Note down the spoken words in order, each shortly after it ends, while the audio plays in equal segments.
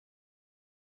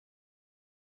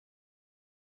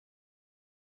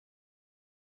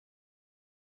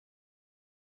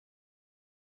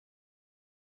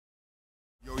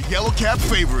Yellow Cab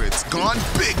favorites gone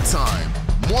big time.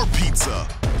 More pizza.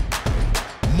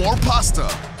 More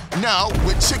pasta. Now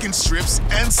with chicken strips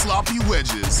and sloppy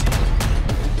wedges.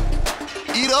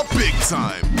 Eat up big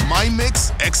time. My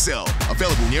Mix XL.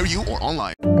 Available near you or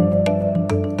online.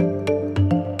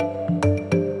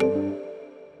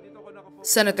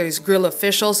 Senators grill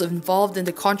officials involved in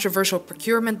the controversial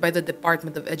procurement by the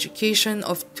Department of Education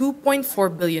of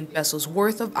 2.4 billion pesos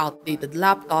worth of outdated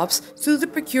laptops through the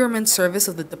procurement service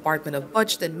of the Department of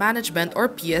Budget and Management or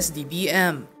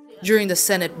PS-DBM. During the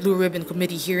Senate Blue Ribbon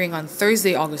Committee hearing on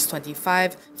Thursday, August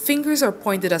 25, fingers are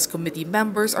pointed as committee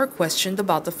members are questioned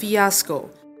about the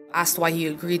fiasco. Asked why he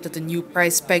agreed to the new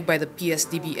price pegged by the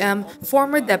PS-DBM,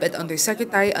 former DepEd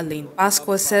Undersecretary Elaine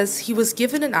Pascua says he was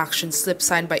given an action slip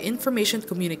signed by Information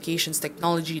Communications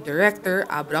Technology Director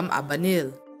Abram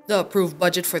Abanil. The approved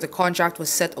budget for the contract was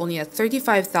set only at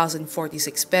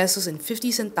 35,046 pesos and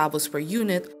 50 centavos per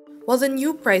unit, while the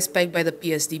new price pegged by the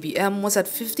PS-DBM was at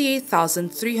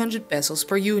 58,300 pesos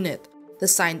per unit. The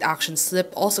signed action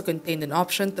slip also contained an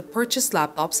option to purchase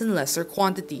laptops in lesser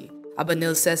quantity.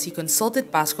 Abanil says he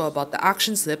consulted Pascua about the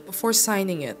action slip before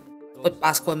signing it. But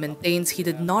Pascua maintains he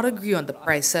did not agree on the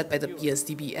price set by the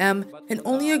PS-DBM and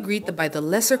only agreed to buy the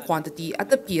lesser quantity at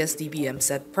the PS-DBM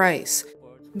set price.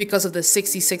 Because of the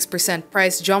 66%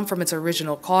 price jump from its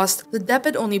original cost, the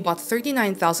DepEd only bought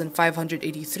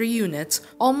 39,583 units,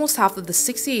 almost half of the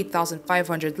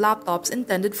 68,500 laptops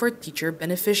intended for teacher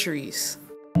beneficiaries.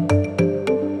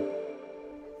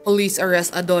 Police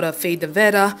arrest Adora Faye de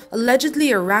Vera,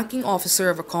 allegedly a ranking officer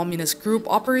of a communist group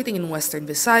operating in Western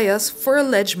Visayas, for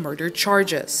alleged murder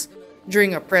charges.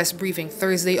 During a press briefing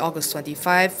Thursday, August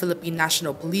 25, Philippine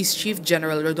National Police Chief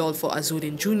General Rodolfo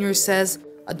Azurin Jr. says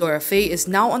Adora Faye is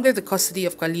now under the custody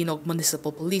of Calinog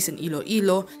Municipal Police in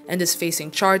Iloilo and is facing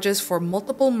charges for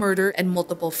multiple murder and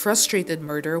multiple frustrated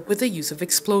murder with the use of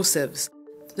explosives.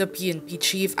 The PNP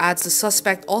chief adds the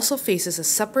suspect also faces a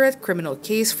separate criminal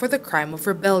case for the crime of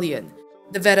rebellion.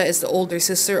 De Vera is the older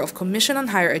sister of Commission on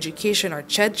Higher Education or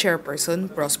CHED chairperson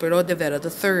Prospero de Vera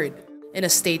III. In a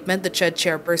statement, the CHED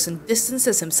chairperson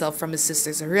distances himself from his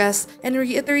sister's arrest and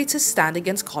reiterates his stand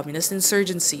against communist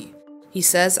insurgency. He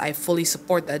says, "I fully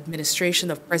support the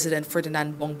administration of President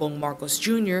Ferdinand Bongbong Marcos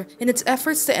Jr. in its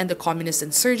efforts to end the communist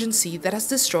insurgency that has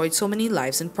destroyed so many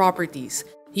lives and properties."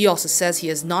 He also says he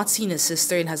has not seen his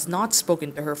sister and has not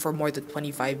spoken to her for more than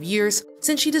 25 years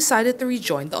since she decided to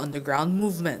rejoin the underground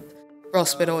movement.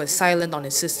 Prospero is silent on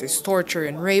his sister's torture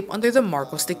and rape under the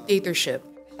Marcos dictatorship.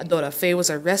 Adora Faye was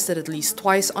arrested at least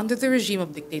twice under the regime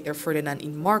of dictator Ferdinand E.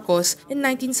 Marcos in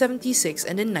 1976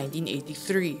 and in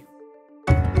 1983.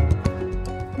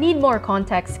 Need more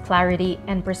context, clarity,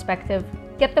 and perspective?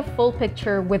 Get the full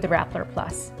picture with Rappler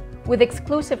Plus. With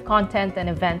exclusive content and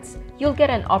events, you'll get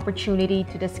an opportunity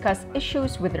to discuss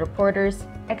issues with reporters,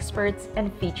 experts,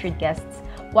 and featured guests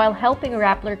while helping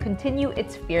Rappler continue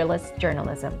its fearless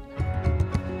journalism.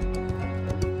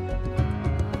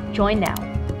 Join now.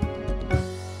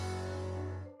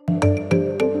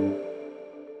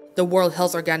 The World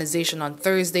Health Organization on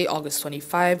Thursday, August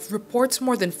 25, reports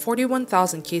more than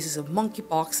 41,000 cases of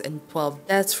monkeypox and 12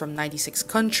 deaths from 96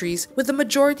 countries, with the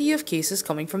majority of cases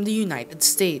coming from the United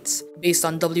States. Based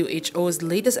on WHO's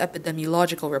latest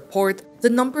epidemiological report, the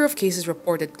number of cases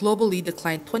reported globally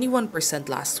declined 21%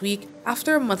 last week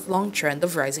after a month-long trend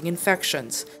of rising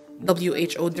infections.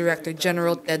 WHO Director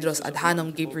General Tedros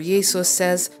Adhanom Ghebreyesus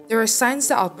says there are signs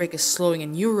the outbreak is slowing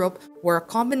in Europe, where a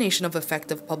combination of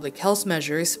effective public health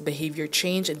measures, behavior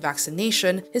change, and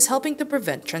vaccination is helping to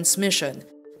prevent transmission.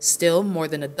 Still, more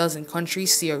than a dozen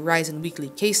countries see a rise in weekly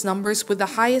case numbers, with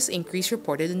the highest increase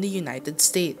reported in the United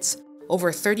States.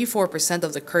 Over 34%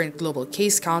 of the current global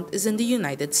case count is in the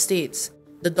United States.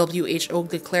 The WHO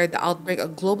declared the outbreak a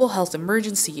global health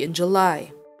emergency in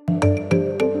July.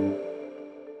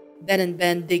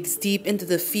 Ben&Ben digs deep into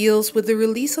the feels with the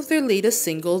release of their latest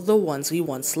single, The Ones We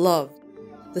Once Loved.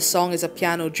 The song is a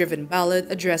piano-driven ballad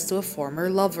addressed to a former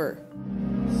lover.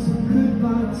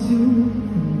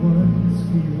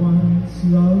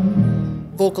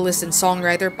 Vocalist and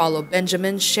songwriter Paolo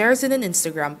Benjamin shares in an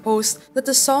Instagram post that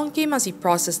the song came as he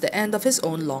processed the end of his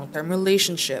own long-term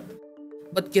relationship.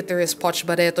 But guitarist Poch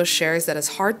Barreto shares that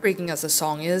as heartbreaking as the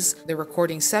song is, the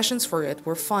recording sessions for it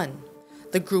were fun.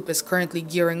 The group is currently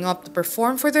gearing up to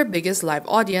perform for their biggest live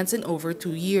audience in over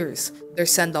 2 years, their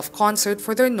send-off concert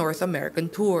for their North American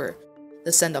tour.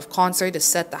 The send-off concert is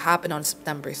set to happen on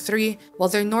September 3, while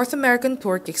their North American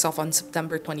tour kicks off on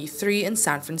September 23 in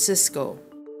San Francisco.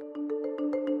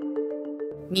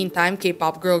 Meantime,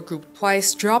 K-pop girl group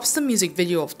Twice drops the music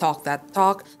video of Talk That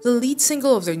Talk, the lead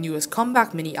single of their newest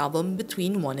comeback mini-album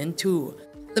Between 1 and 2.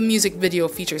 The music video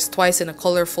features Twice in a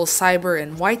colorful cyber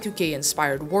and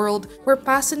Y2K-inspired world where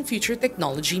past and future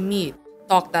technology meet.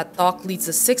 Talk That Talk leads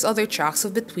the 6 other tracks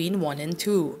of Between 1 and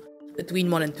 2.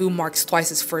 Between 1 and 2 marks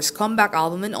Twice's first comeback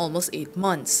album in almost 8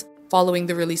 months, following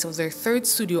the release of their 3rd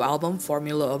studio album,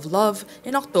 Formula of Love,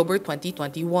 in October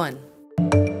 2021.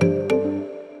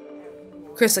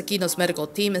 Kris Aquino's medical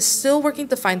team is still working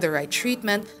to find the right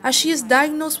treatment as she is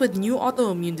diagnosed with new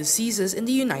autoimmune diseases in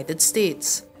the United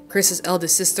States. Kris's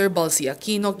eldest sister, Balsi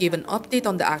Aquino, gave an update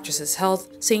on the actress's health,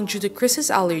 saying due to Kris's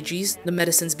allergies, the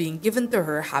medicines being given to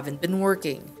her haven't been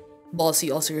working. Balsi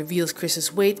also reveals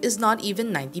Kris's weight is not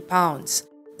even 90 pounds.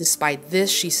 Despite this,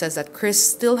 she says that Kris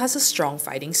still has a strong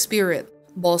fighting spirit.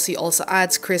 Balsi also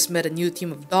adds Kris met a new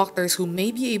team of doctors who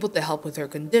may be able to help with her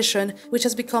condition, which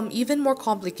has become even more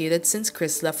complicated since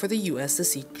Kris left for the US to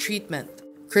seek treatment.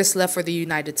 Kris left for the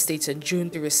United States in June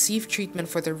to receive treatment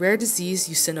for the rare disease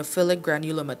eosinophilic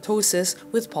granulomatosis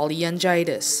with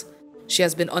polyangiitis. She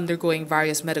has been undergoing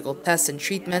various medical tests and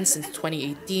treatments since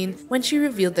 2018 when she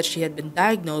revealed that she had been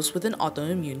diagnosed with an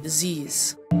autoimmune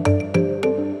disease.